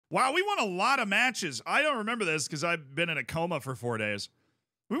Wow, we won a lot of matches. I don't remember this because I've been in a coma for 4 days.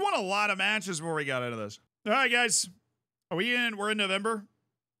 We won a lot of matches before we got into this. All right, guys. We're in November.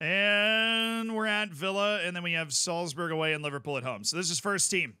 And we're at Villa. And then we have Salzburg away and Liverpool at home. So this is first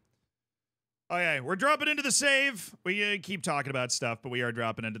team. Okay, we're dropping into the save. We keep talking about stuff, but we are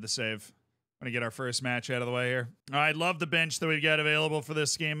dropping into the save. I'm going to get our first match out of the way here. All right, love the bench that we've got available for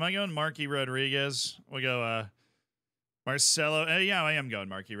this game. I'm going Marky Rodriguez. We'll go Marcelo. Yeah, I am going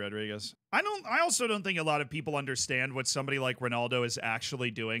Marky Rodriguez. I also don't think a lot of people understand what somebody like Ronaldo is actually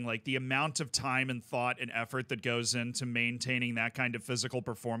doing. Like the amount of time and thought and effort that goes into maintaining that kind of physical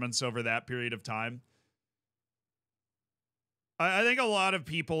performance over that period of time. I think a lot of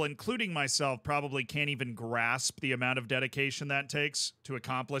people, including myself, probably can't even grasp the amount of dedication that takes to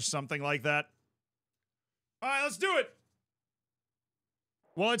accomplish something like that. All right, let's do it.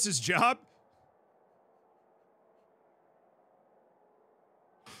 Well, it's his job.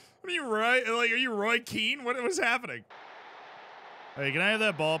 What are you, Roy? Like, are you Roy Keane? What was happening? Hey, can I have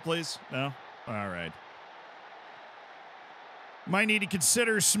that ball, please? No? All right. Might need to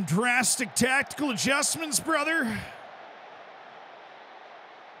consider some drastic tactical adjustments, brother.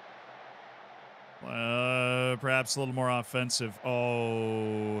 Perhaps a little more offensive.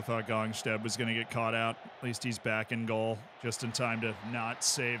 Oh, thought Gongstead was going to get caught out. At least he's back in goal just in time to not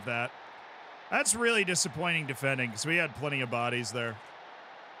save that. That's really disappointing defending because we had plenty of bodies there.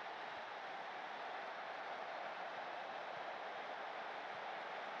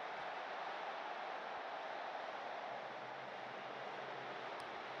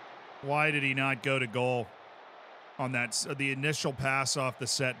 Why did he not go to goal on that, the initial pass off the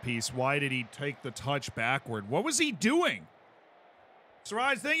set piece? Why did he take the touch backward? What was he doing?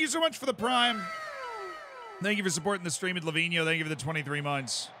 Siraj, thank you so much for the prime. Thank you for supporting the stream at Lavinho. Thank you for the 23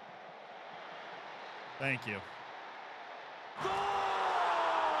 months. Thank you.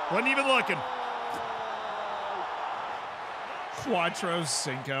 Wasn't even looking. Cuatro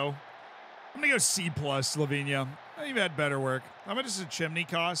Cinco. I'm gonna go C+, Lavinho. I think you've had better work. How much does a chimney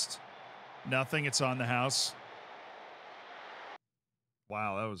cost? Nothing. It's on the house.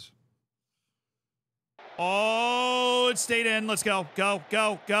 Wow, that was... Oh, it stayed in. Let's go. Go,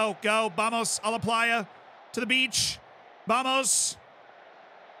 go, go, go. Vamos a la playa. To the beach. Vamos.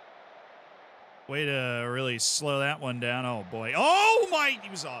 Way to really slow that one down. Oh, boy. Oh, my... He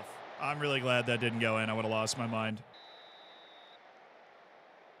was off. I'm really glad that didn't go in. I would have lost my mind.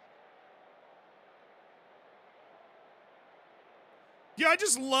 Yeah, I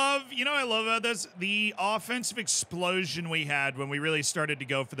just love, you know what I love about this? The offensive explosion we had when we really started to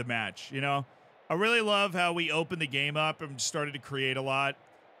go for the match, you know? I really love how we opened the game up and started to create a lot.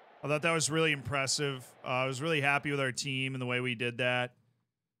 I thought that was really impressive. I was really happy with our team and the way we did that.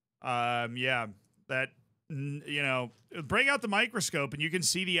 Yeah, that, you know, break out the microscope and you can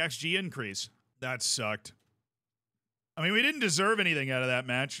see the XG increase. That sucked. I mean, we didn't deserve anything out of that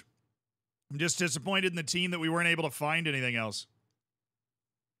match. I'm just disappointed in the team that we weren't able to find anything else.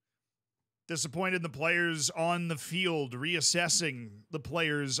 Disappointed in the players on the field, reassessing the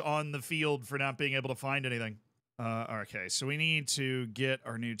players on the field for not being able to find anything. Okay, so we need to get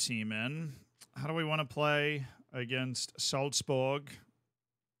our new team in. How do we want to play against Salzburg?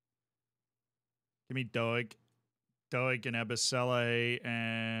 Give me Doig. Doig and Ebisele,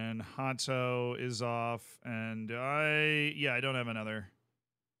 and Hato is off. And I don't have another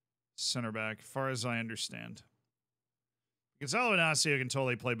center back, as far as I understand. Gonzalo Inacio can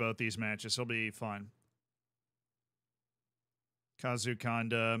totally play both these matches. He'll be fine. Kazu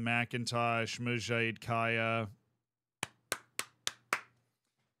Kanda, McIntosh, Mujahid Kaya.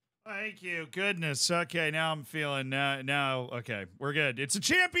 Thank you. Goodness. Okay, now I'm feeling... Now, okay, we're good. It's a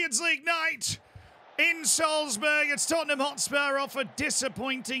Champions League night in Salzburg. It's Tottenham Hotspur off a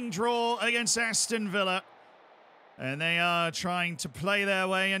disappointing draw against Aston Villa. And they are trying to play their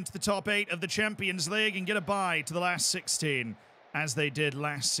way into the top 8 of the Champions League and get a bye to the last 16, as they did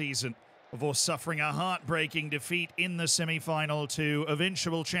last season, before suffering a heartbreaking defeat in the semi-final to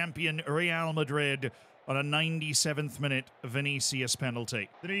eventual champion Real Madrid on a 97th minute Vinicius penalty.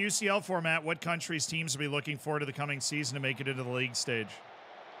 The new UCL format, what countries' teams will be looking forward to the coming season to make it into the league stage?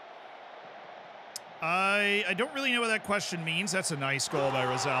 I don't really know what that question means. That's a nice goal by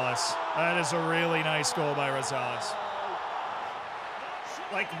Rosales. That is a really nice goal by Rosales.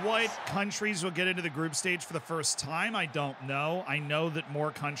 Like, what countries will get into the group stage for the first time? I don't know. I know that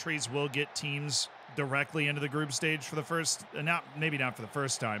more countries will get teams directly into the group stage for the first... maybe not for the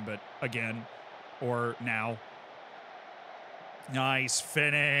first time, but again. Or now. Nice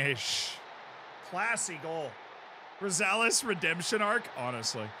finish. Classy goal. Rosales redemption arc?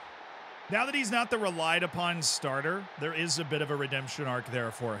 Honestly. Now that he's not the relied upon starter, there is a bit of a redemption arc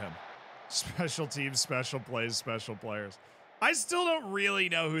there for him. Special teams, special plays, special players. I still don't really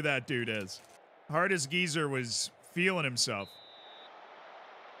know who that dude is. Hardest Geezer was feeling himself.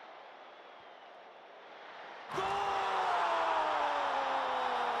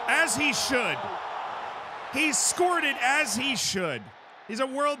 As he should. He scored it as he should. He's a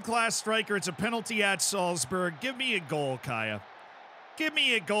world-class striker. It's a penalty at Salzburg. Give me a goal, Kaya. Give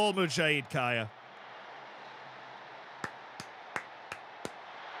me a goal, Mujahid Kaya.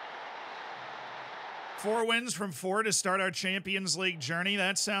 Four wins from 4 to start our Champions League journey.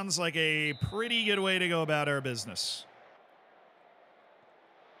 That sounds like a pretty good way to go about our business.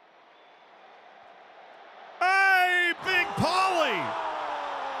 Hey, Big Polly!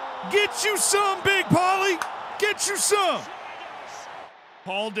 Get you some, Big Polly! Get you some!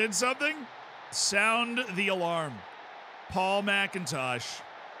 Paul did something? Sound the alarm. Paul McIntosh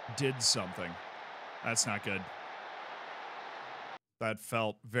did something. That's not good. That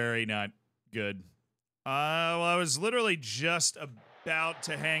felt very not good. Well, I was literally just about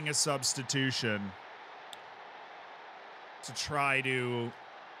to hang a substitution to try to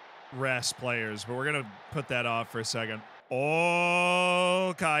rest players, but we're going to put that off for a second.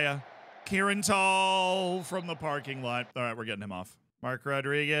 Oh, Kaya. Kieran Tall from the parking lot. All right, we're getting him off. Mark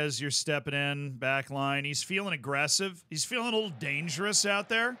Rodriguez, you're stepping in, back line. He's feeling aggressive. He's feeling a little dangerous out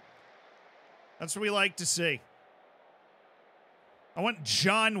there. That's what we like to see. I want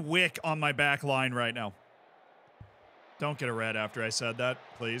John Wick on my back line right now. Don't get a red after I said that,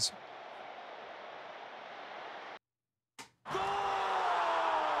 please.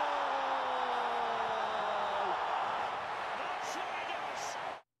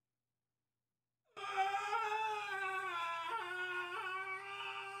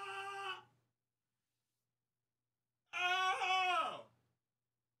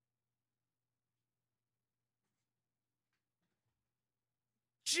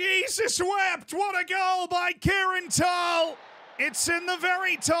 Jesus wept! What a goal by Kieran Tall! It's in the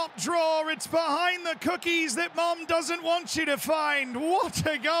very top drawer. It's behind the cookies that Mom doesn't want you to find. What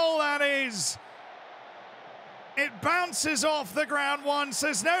a goal that is! It bounces off the ground once.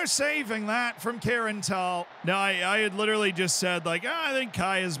 There's no saving that from Kieran Tall. No, I had literally just said, like, I think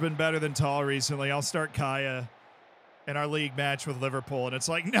Kaya's been better than Tall recently. I'll start Kaya in our league match with Liverpool. And it's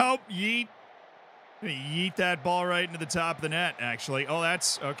like, nope, yeet. Yeet that ball right into the top of the net, actually. Oh,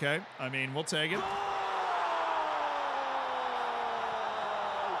 that's okay. I mean, we'll take it.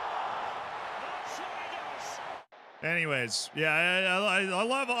 Anyways, yeah, I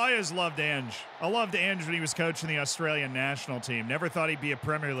always loved Ange. I loved Ange when he was coaching the Australian national team. Never thought he'd be a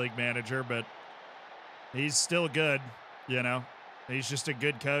Premier League manager, but he's still good, you know. He's just a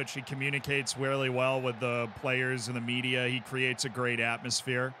good coach. He communicates really well with the players and the media. He creates a great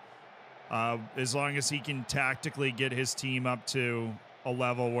atmosphere. As long as he can tactically get his team up to a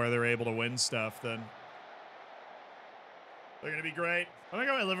level where they're able to win stuff, then they're going to be great. I think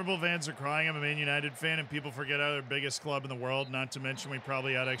why Liverpool fans are crying. I'm a Man United fan, and people forget how they're the biggest club in the world, not to mention we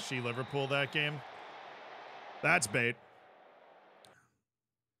probably had actually Liverpool that game. That's bait.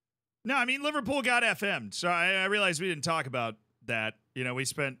 No, I mean, Liverpool got FM'd, so I realized we didn't talk about that. You know, we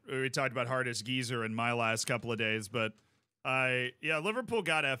talked about Hardest Geezer in my last couple of days, but yeah, Liverpool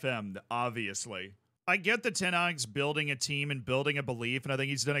got FM'd, obviously. I get the Ten Hag's building a team and building a belief, and I think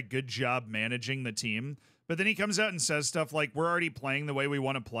he's done a good job managing the team. But then he comes out and says stuff like, we're already playing the way we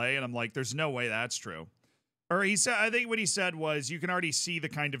want to play, and I'm like, there's no way that's true. Or he said, I think what he said was, you can already see the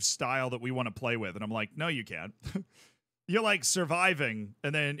kind of style that we want to play with. And I'm like, no, you can't. You're like surviving.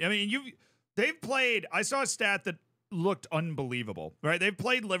 And then, I mean, they've played, I saw a stat that looked unbelievable, right? They've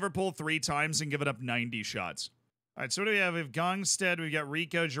played Liverpool 3 times and given up 90 shots. All right, so what do we have? We have Gongstead, we've got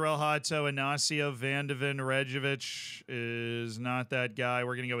Rico, Jarell Hato, Inacio, Vandeven, Rejovic is not that guy.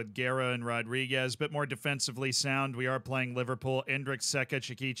 We're going to go with Guerra and Rodriguez. Bit more defensively sound. We are playing Liverpool. Endrick, Seka,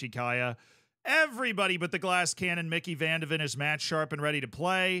 Chikichi, Kaya. Everybody but the glass cannon, Mickey Vandeven, is match sharp and ready to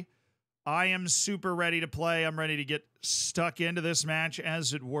play. I am super ready to play. I'm ready to get stuck into this match,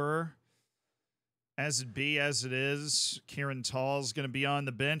 as it were. As it be, as it is. Kieran Tall's going to be on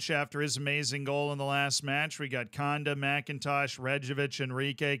the bench after his amazing goal in the last match. We got Konda, McIntosh, Rejovic,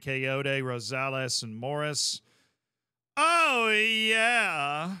 Enrique, Coyote, Rosales, and Morris. Oh,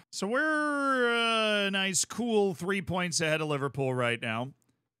 yeah. So we're a nice, cool 3 points ahead of Liverpool right now.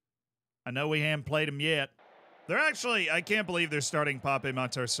 I know we haven't played them yet. They're actually, I can't believe they're starting Pape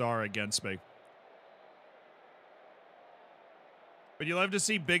Matarsar against me. But you love to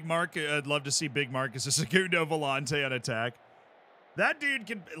see Big Mark. I'd love to see Big Marcus as Segundo Volante on attack. That dude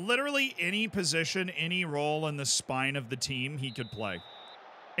can literally any position, any role in the spine of the team he could play.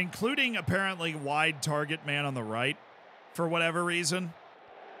 including apparently wide target man on the right for whatever reason.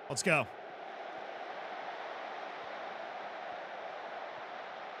 Let's go.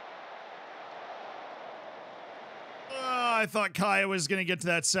 I thought Kaya was going to get to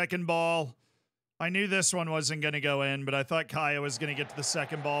that second ball. I knew this one wasn't going to go in, but I thought Kaya was going to get to the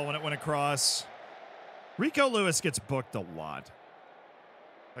second ball when it went across. Rico Lewis gets booked a lot.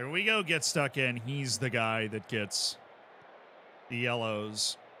 Like when we go get stuck in, he's the guy that gets the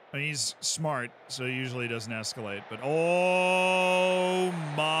yellows. I mean, he's smart, so he usually doesn't escalate. But oh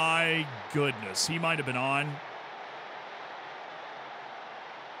my goodness, he might have been on.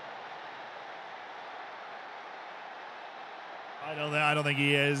 I don't think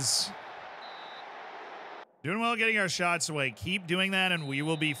he is. Doing well getting our shots away. Keep doing that and we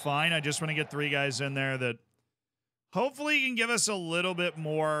will be fine. I just want to get 3 guys in there that hopefully can give us a little bit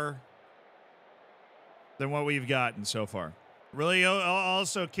more than what we've gotten so far. Really,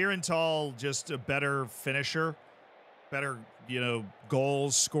 also, Kieran Tall, just a better finisher. Better,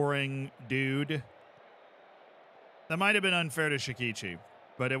 goal scoring dude. That might have been unfair to Shikichi,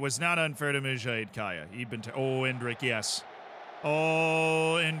 but it was not unfair to Mujahid Kaya. He'd been Endrick, yes.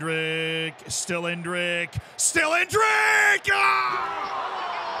 Oh, Endrick. Still Endrick. Still Endrick! Oh,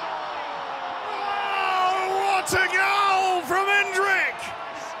 what a goal from Endrick!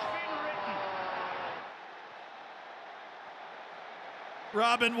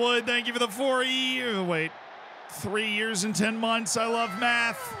 Robin Wood, thank you for the 3 years and 10 months. I love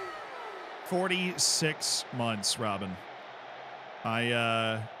math. 46 months, Robin.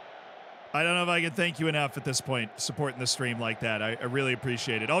 I don't know if I can thank you enough at this point, supporting the stream like that. I really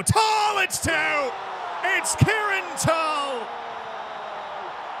appreciate it. Oh, Tall, it's 2! It's Kieran Tall!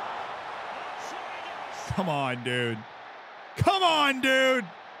 Come on, dude. Come on, dude!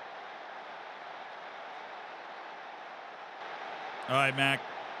 All right, Mac.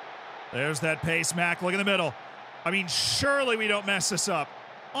 There's that pace, Mac. Look in the middle. I mean, surely we don't mess this up.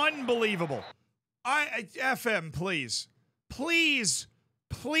 Unbelievable. FM, please. Please.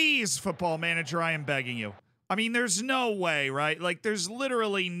 Please, Football Manager, I am begging you. I mean, there's no way, right? Like, there's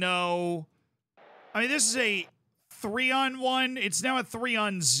literally no... I mean, this is a 3-on-1. It's now a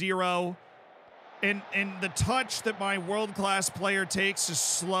 3-on-0. And the touch that my world-class player takes is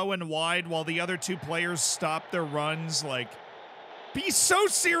slow and wide while the other 2 players stop their runs. Like, be so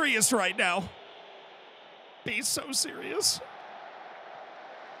serious right now. Be so serious.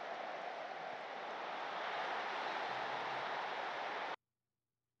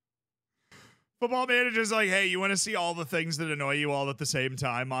 Football Manager's like, hey, you want to see all the things that annoy you all at the same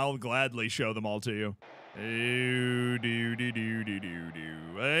time? I'll gladly show them all to you. Hey,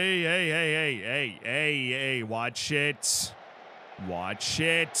 watch it. Watch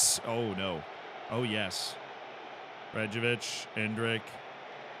it. Oh, no. Oh, yes. Rejovic, Endrick.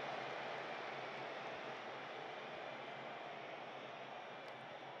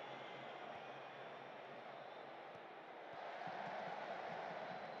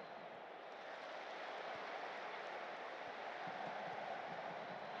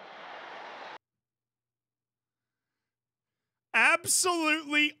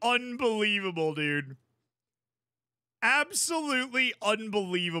 Absolutely unbelievable, dude. Absolutely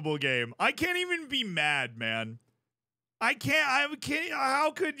unbelievable game. I can't even be mad, man. I can't,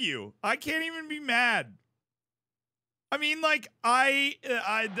 how could you? I can't even be mad. I mean, like, I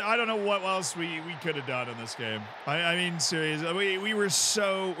don't know what else we could have done in this game. I mean, seriously, we're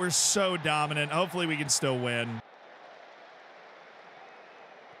so dominant. Hopefully we can still win.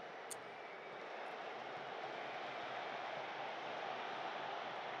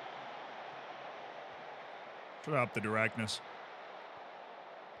 Shut up the directness.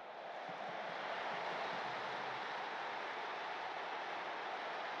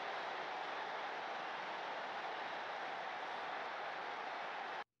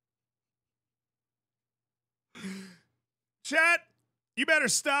 Chat, you better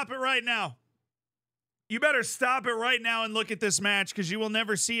stop it right now. You better stop it right now and look at this match because you will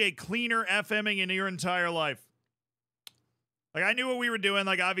never see a cleaner FMing in your entire life. Like, I knew what we were doing.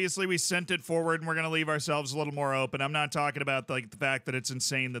 Like, obviously, we sent it forward, and we're going to leave ourselves a little more open. I'm not talking about, like, the fact that it's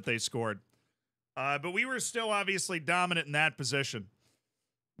insane that they scored. But we were still obviously dominant in that position.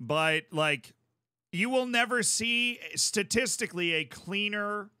 But, like, you will never see, statistically, a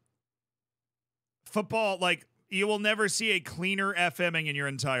cleaner football. Like, you will never see a cleaner FMing in your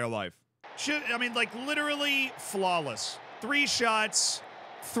entire life. I mean, like, literally flawless. 3 shots,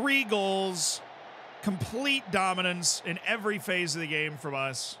 3 goals. Complete dominance in every phase of the game from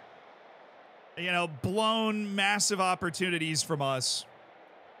us. You know, blown massive opportunities from us.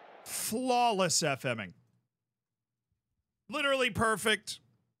 Flawless FMing. Literally perfect.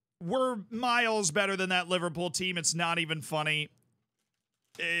 we're miles better than that Liverpool team. It's not even funny.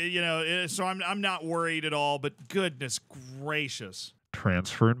 So I'm not worried at all, but goodness gracious.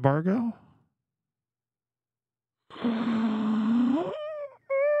 Transfer embargo?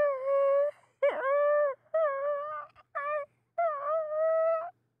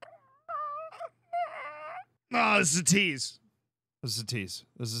 Oh, this is a tease. This is a tease.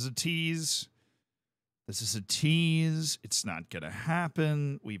 This is a tease. This is a tease. It's not going to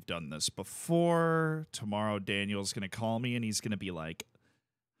happen. We've done this before. Tomorrow, Daniel's going to call me, and he's going to be like,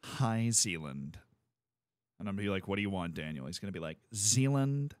 "Hi, Zealand." And I'm going to be like, "What do you want, Daniel?" He's going to be like,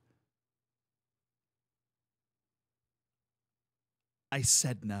 "Zealand, I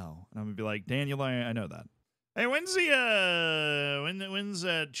said no." And I'm going to be like, "Daniel, I know that." Hey, when's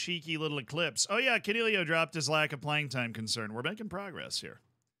that cheeky little eclipse? Oh, yeah, Cadillo dropped his lack of playing time concern. We're making progress here.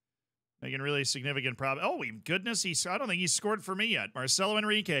 Making really significant progress. Oh, goodness, I don't think he's scored for me yet. Marcelo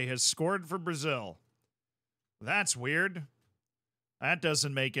Enrique has scored for Brazil. That's weird. That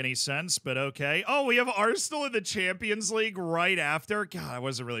doesn't make any sense, but okay. Oh, we have Arsenal in the Champions League right after? God, I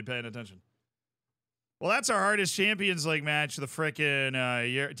wasn't really paying attention. Well, that's our hardest Champions League match of the frickin'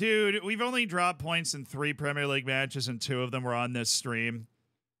 year. Dude, we've only dropped points in 3 Premier League matches, and 2 of them were on this stream.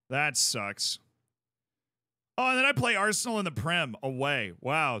 That sucks. Oh, and then I play Arsenal in the Prem away.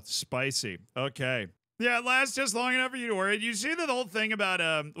 Wow, spicy. Okay. Yeah, it lasts just long enough for you to worry. Do you see the whole thing about,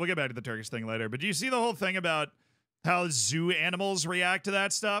 we'll get back to the Turkish thing later, but do you see the whole thing about how zoo animals react to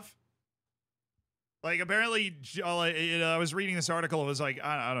that stuff? Like, apparently, I was reading this article. It was like,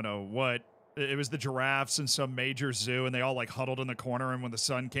 I don't know what. It was the giraffes in some major zoo, and they all, like, huddled in the corner, and when the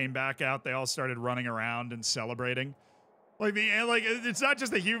sun came back out, they all started running around and celebrating. Like, it's not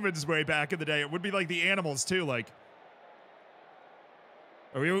just the humans way back in the day. It would be, like, the animals, too. Like,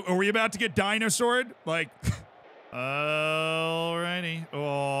 are we about to get dinosaured? Like, alrighty.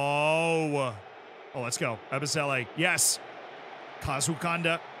 Oh, let's go. Abasele. Yes.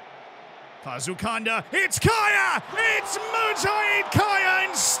 Kazukanda. It's Kaya! It's Mujahid Kaya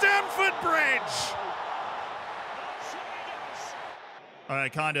in Stamford Bridge! All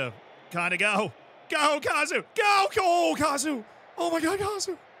right, Kanda, go. Go, Kazu! Go! Oh, Kazu! Oh, my God,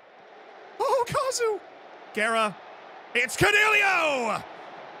 Kazu! Oh, Kazu! Gara. It's Cadillo!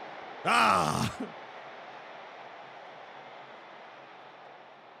 Ah!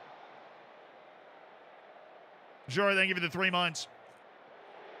 Sure, thank you for the 3 months.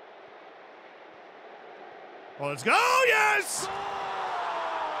 Well, let's go! Yes!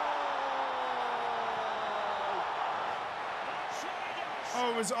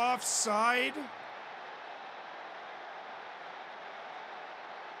 Oh, it was offside?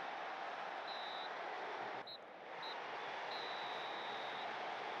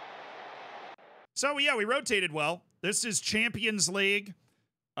 So, yeah, we rotated well. This is Champions League.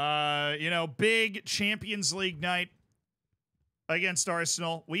 Big Champions League night against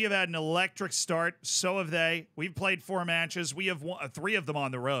Arsenal. We have had an electric start. So have they. We've played 4 matches. We have won 3 of them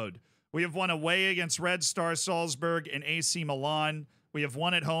on the road. We have won away against Red Star Salzburg and AC Milan. We have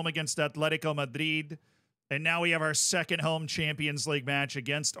won at home against Atletico Madrid. And now we have our second home Champions League match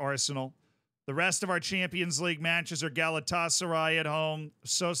against Arsenal. The rest of our Champions League matches are Galatasaray at home,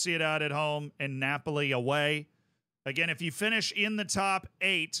 Sociedad at home, and Napoli away. Again, if you finish in the top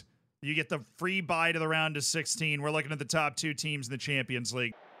 8, you get the free bye to the round of 16. We're looking at the top 2 teams in the Champions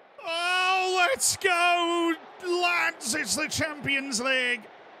League. Oh, let's go, lads. It's the Champions League.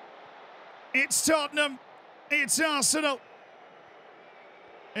 It's Tottenham. It's Arsenal.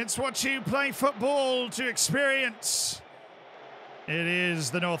 It's what you play football to experience. It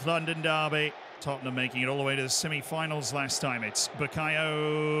is the North London derby. Tottenham making it all the way to the semi-finals last time. It's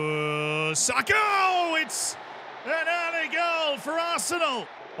Bukayo Saka. It's an early goal for Arsenal.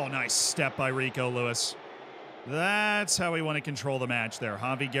 Oh, nice step by Rico Lewis. That's how we want to control the match there.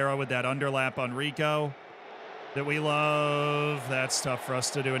 Javi Guerra with that underlap on Rico that we love. That's tough for us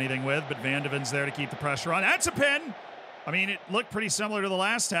to do anything with, but Van de Ven's there to keep the pressure on. That's a pin. I mean, it looked pretty similar to the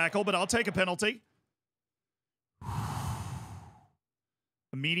last tackle, but I'll take a penalty.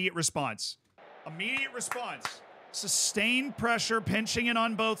 Immediate response. Immediate response. Sustained pressure, pinching in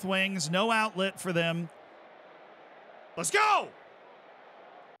on both wings. No outlet for them. Let's go!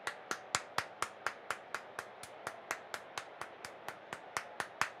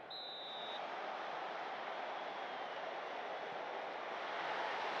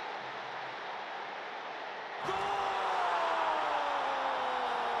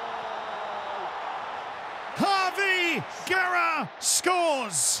 Javi Guerra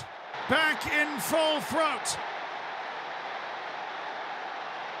scores. Back in full throat.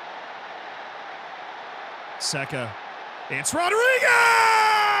 Saka. It's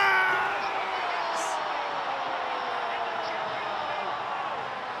Rodriguez!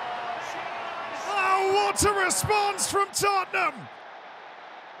 What a response from Tottenham!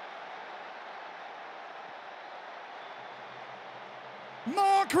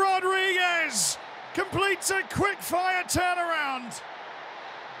 Mark Rodriguez completes a quick-fire turnaround.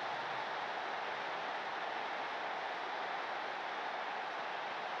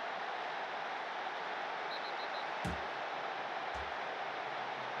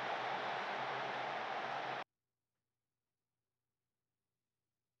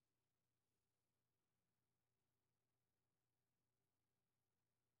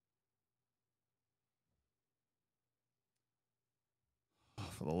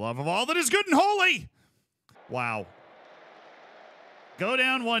 For the love of all that is good and holy. Wow. Go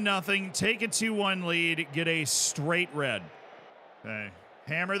down 1-0, take a 2-1 lead, get a straight red. Okay.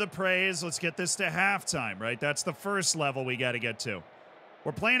 Hammer the praise. Let's get this to halftime, right? That's the first level we got to get to.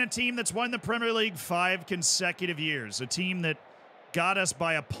 We're playing a team that's won the Premier League 5 consecutive years. A team that got us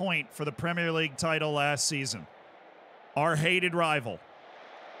by a point for the Premier League title last season. Our hated rival.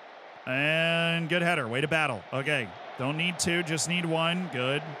 And good header. Way to battle. Okay. Don't need 2, just need 1.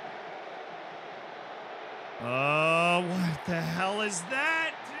 Good. Oh, what the hell is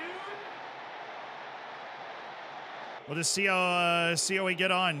that, dude? We'll just see how we get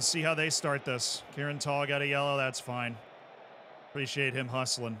on. See how they start this. Kieran Tall got a yellow. That's fine. Appreciate him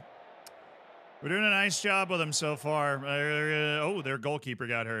hustling. We're doing a nice job with him so far. Oh, their goalkeeper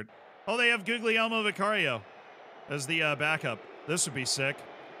got hurt. Oh, they have Guglielmo Vicario as the backup. This would be sick.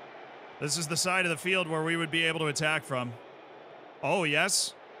 This is the side of the field where we would be able to attack from. Oh,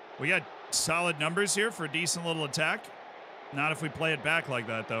 yes. We got solid numbers here for a decent little attack. Not if we play it back like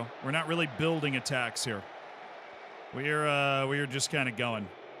that, though. We're not really building attacks here. We're just kind of going.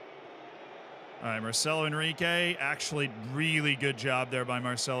 All right, Marcelo Enrique. Actually, really good job there by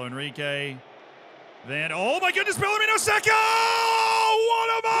Marcelo Enrique. Then, oh my goodness, Bellarmino Secco! What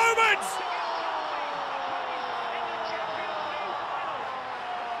a moment!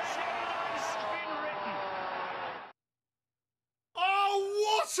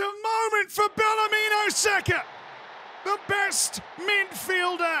 What a moment for Bellarmino Secco, the best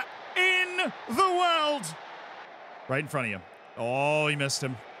midfielder in the world. Right in front of you. Oh, he missed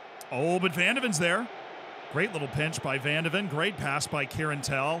him. Oh, but Van de Ven's there. Great little pinch by Van de Ven. Great pass by Kieran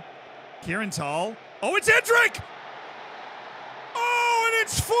Tall. Kieran Tall. Oh, it's Hendrick! Oh, and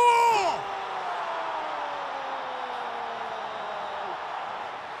it's 4!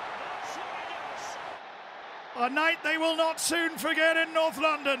 A night they will not soon forget in North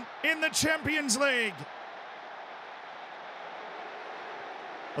London in the Champions League.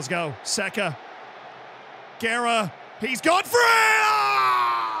 Let's go. Secco. Guerra. He's gone for it!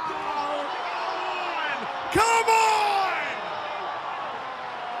 Oh, come on!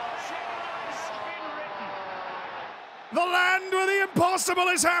 The land where the impossible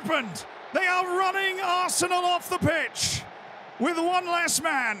has happened. They are running Arsenal off the pitch with one less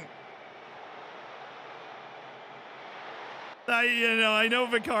man. I know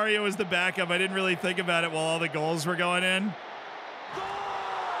Vicario was the backup. I didn't really think about it while all the goals were going in.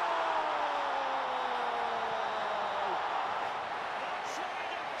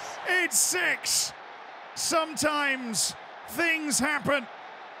 It's 6. Sometimes things happen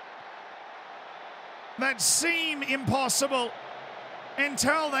that seem impossible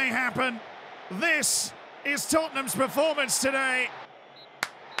until they happen. This is Tottenham's performance today.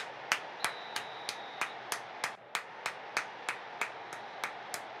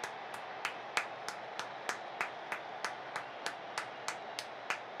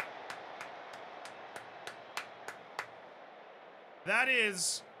 That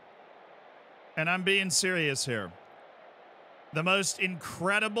is, and I'm being serious here, the most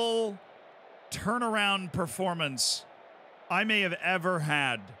incredible turnaround performance I may have ever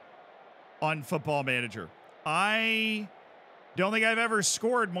had on Football Manager. I don't think I've ever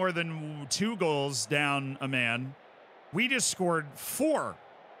scored more than 2 goals down a man. We just scored 4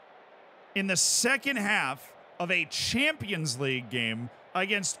 in the second half of a Champions League game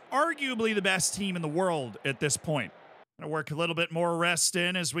against arguably the best team in the world at this point. Gonna work a little bit more rest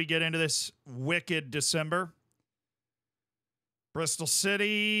in as we get into this wicked December. Bristol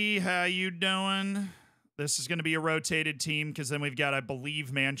City, how you doing? This is going to be a rotated team because then we've got, I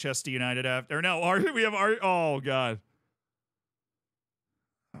believe, Manchester United after. Or no, we have our. Oh God,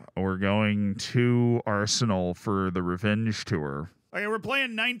 we're going to Arsenal for the revenge tour. Okay, we're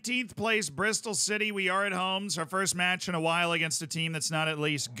playing 19th place Bristol City. We are at home. It's our first match in a while against a team that's not at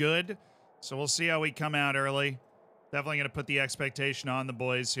least good. So we'll see how we come out early. Definitely going to put the expectation on the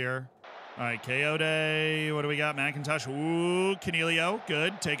boys here. All right, Coyote. What do we got? McIntosh. Ooh, Canelio.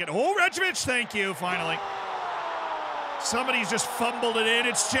 Good. Take it. Oh, Rejovic. Thank you. Finally. Somebody's just fumbled it in.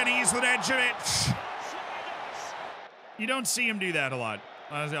 It's Jeniz with Rejovic. You don't see him do that a lot.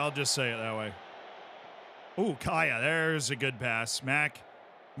 I'll just say it that way. Ooh, Kaya, there's a good pass. Mac,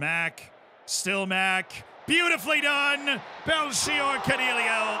 still Mac. Beautifully done. Belchior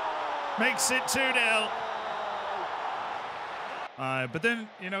Cornelio makes it 2-0. But then,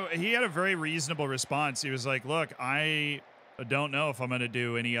 you know, he had a very reasonable response. He was like, look, I don't know if I'm going to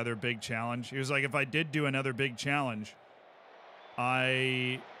do any other big challenge. He was like, if I did do another big challenge,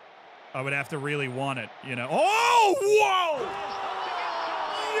 I would have to really want it, you know. Oh, whoa!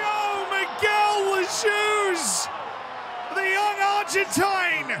 Yo, Miguel Lejuz, the young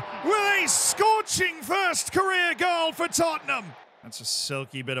Argentine, with a scorching first career goal for Tottenham. That's a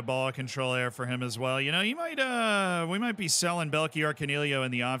silky bit of ball control there for him as well. You know, we might be selling Belchior Cornelio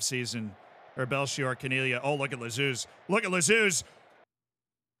in the offseason. Or Belchior Cornelio. Oh, look at Lejuz. Look at Lejuz.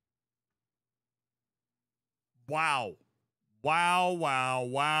 Wow. Wow.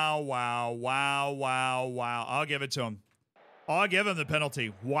 I'll give it to him. I'll give him the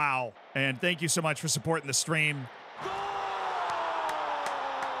penalty. Wow. And thank you so much for supporting the stream.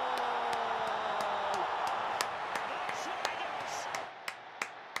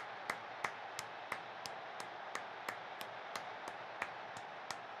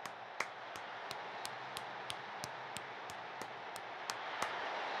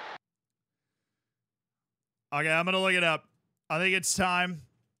 Okay, I'm going to look it up. I think it's time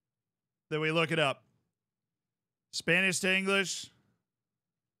that we look it up. Spanish to English.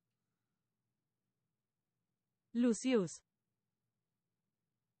 Lucius.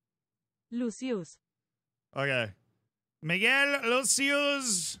 Okay. Miguel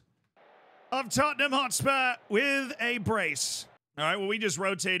Lucius of Tottenham Hotspur with a brace. All right, well, we just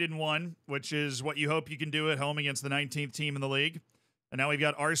rotated one, which is what you hope you can do at home against the 19th team in the league. And now we've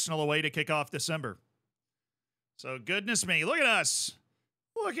got Arsenal away to kick off December. So, goodness me, look at us.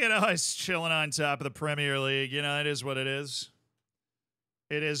 Look at us chilling on top of the Premier League. You know, it is what it is.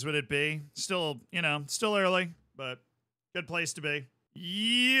 It is what it be. Still, you know, still early, but good place to be.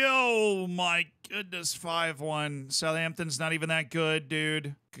 Yo, my goodness, 5-1. Southampton's not even that good,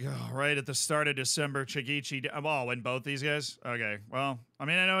 dude. God, right at the start of December, Chigichi. Oh, and both these guys? Okay, well, I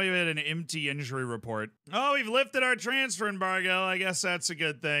mean, I know you had an empty injury report. Oh, we've lifted our transfer embargo. I guess that's a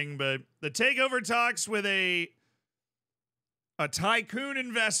good thing, but the takeover talks with a tycoon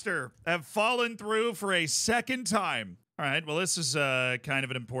investor have fallen through for a second time. All right, well, this is kind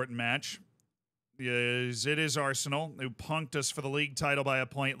of an important match. It is Arsenal, who punked us for the league title by a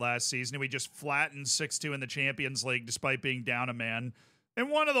point last season. We just flattened 6-2 in the Champions League despite being down a man.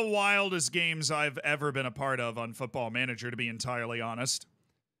 In one of the wildest games I've ever been a part of on Football Manager, to be entirely honest.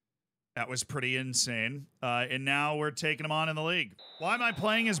 That was pretty insane. And now we're taking them on in the league. Why am I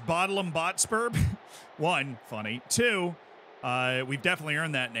playing as Bodlum Botspur? 1, funny. 2, we've definitely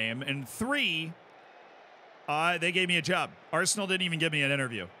earned that name. And 3, they gave me a job. Arsenal didn't even give me an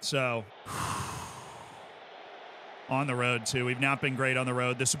interview. So, on the road, too. We've not been great on the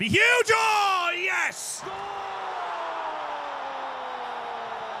road. This would be huge. Oh, yes!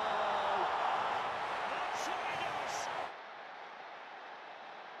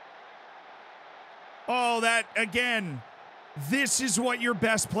 Oh, that, again, this is what your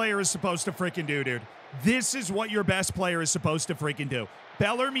best player is supposed to freaking do, dude. This is what your best player is supposed to freaking do.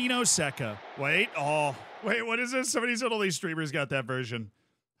 Bellarmino Secca. Wait, what is this? Somebody said all these streamers got that version.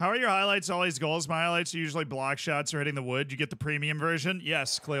 How are your highlights always goals? My highlights are usually block shots or hitting the wood. You get the premium version?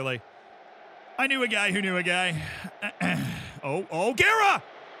 Yes, clearly. I knew a guy who knew a guy. Oh, Guerra!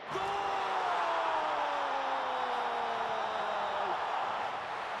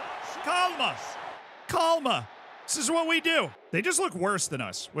 Calma. This is what we do. They just look worse than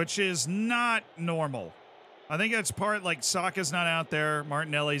us, which is not normal. I think that's part, like, Saka's not out there.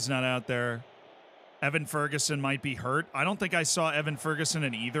 Martinelli's not out there. Evan Ferguson might be hurt. I don't think I saw Evan Ferguson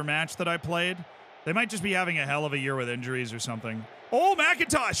in either match that I played. They might just be having a hell of a year with injuries or something. Oh,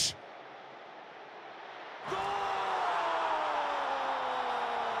 McIntosh!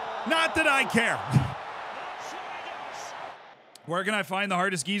 Not that I care. Where can I find the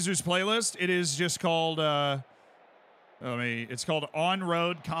Hardest Geezers playlist? It is just called, it's called On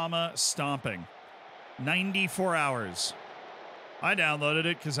Road, Stomping. 94 hours. I downloaded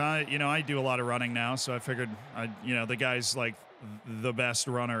it because I do a lot of running now, so I figured the guy's like the best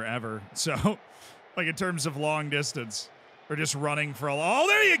runner ever. So, like in terms of long distance, or just running for oh,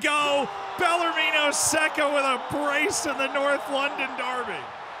 there you go! Bellarmino Secca with a brace in the North London Derby.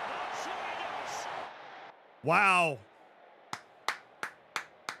 Wow.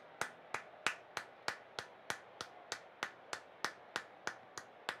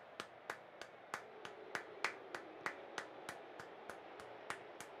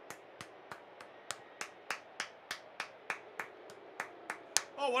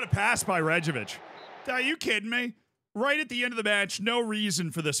 Oh, what a pass by Rejovic. Are you kidding me? Right at the end of the match, no reason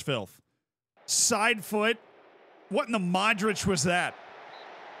for this filth. Side foot. What in the Modric was that?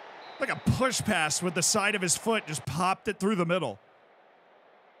 Like a push pass with the side of his foot, just popped it through the middle.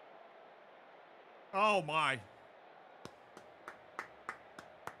 Oh, my.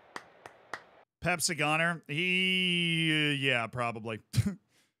 Pep Sagoner, yeah, probably.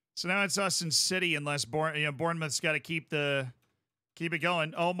 So now it's us in City, unless Bournemouth's got to keep it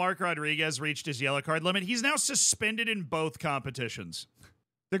going. Oh, Mark Rodriguez reached his yellow card limit. He's now suspended in both competitions.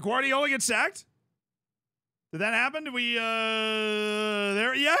 Did Guardiola get sacked? Did that happen? Did we,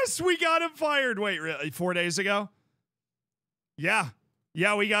 there? Yes, we got him fired. Wait, really? 4 days ago? Yeah,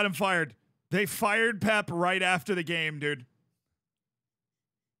 we got him fired. They fired Pep right after the game, dude.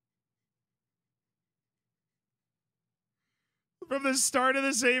 From the start of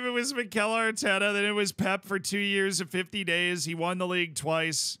the save, it was Mikel Arteta. Then it was Pep for 2 years and 50 days. He won the league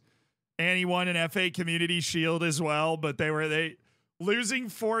twice, and he won an FA Community Shield as well. But they losing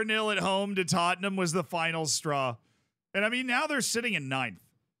 4-0 at home to Tottenham was the final straw. And I mean, now they're sitting in 9th.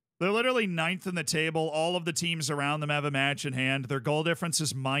 They're literally 9th in the table. All of the teams around them have a match in hand. Their goal difference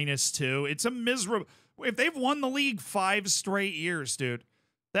is -2. It's a miserable. If they've won the league 5 straight years, dude,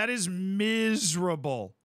 that is miserable.